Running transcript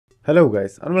Hello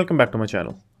guys and welcome back to my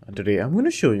channel, and today I'm going to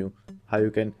show you how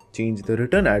you can change the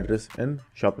return address in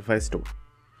Shopify store.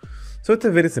 So it's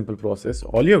a very simple process.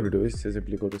 All you have to do is just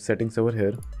simply go to settings over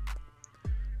here.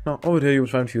 Now over here you will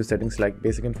find few settings like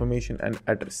basic information and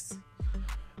address.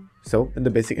 So in the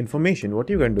basic information, what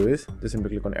you can do is just simply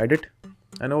click on edit,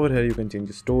 and over here you can change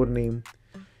your store name,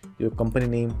 your company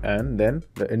name, and then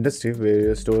the industry where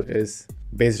your store is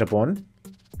based upon,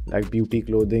 like beauty,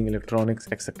 clothing, electronics,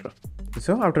 etc.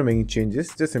 So after making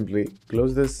changes, just simply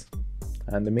close this,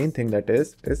 and the main thing that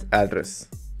is address.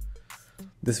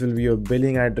 This will be your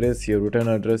billing address, your return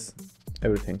address,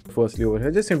 everything. Firstly over here,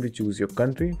 just simply choose your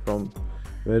country from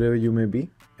wherever you may be.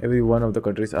 Every one of the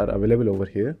countries are available over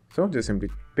here, so just simply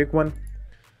pick one,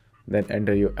 then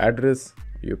enter your address,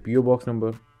 your PO box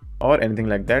number or anything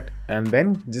like that, and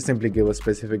then just simply give a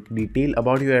specific detail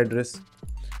about your address,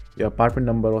 your apartment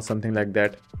number or something like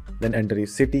that. Then enter your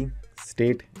city,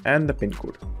 state and the pin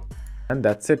code, and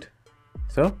that's it.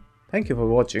 So thank you for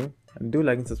watching, and do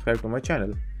like and subscribe to my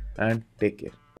channel, and take care.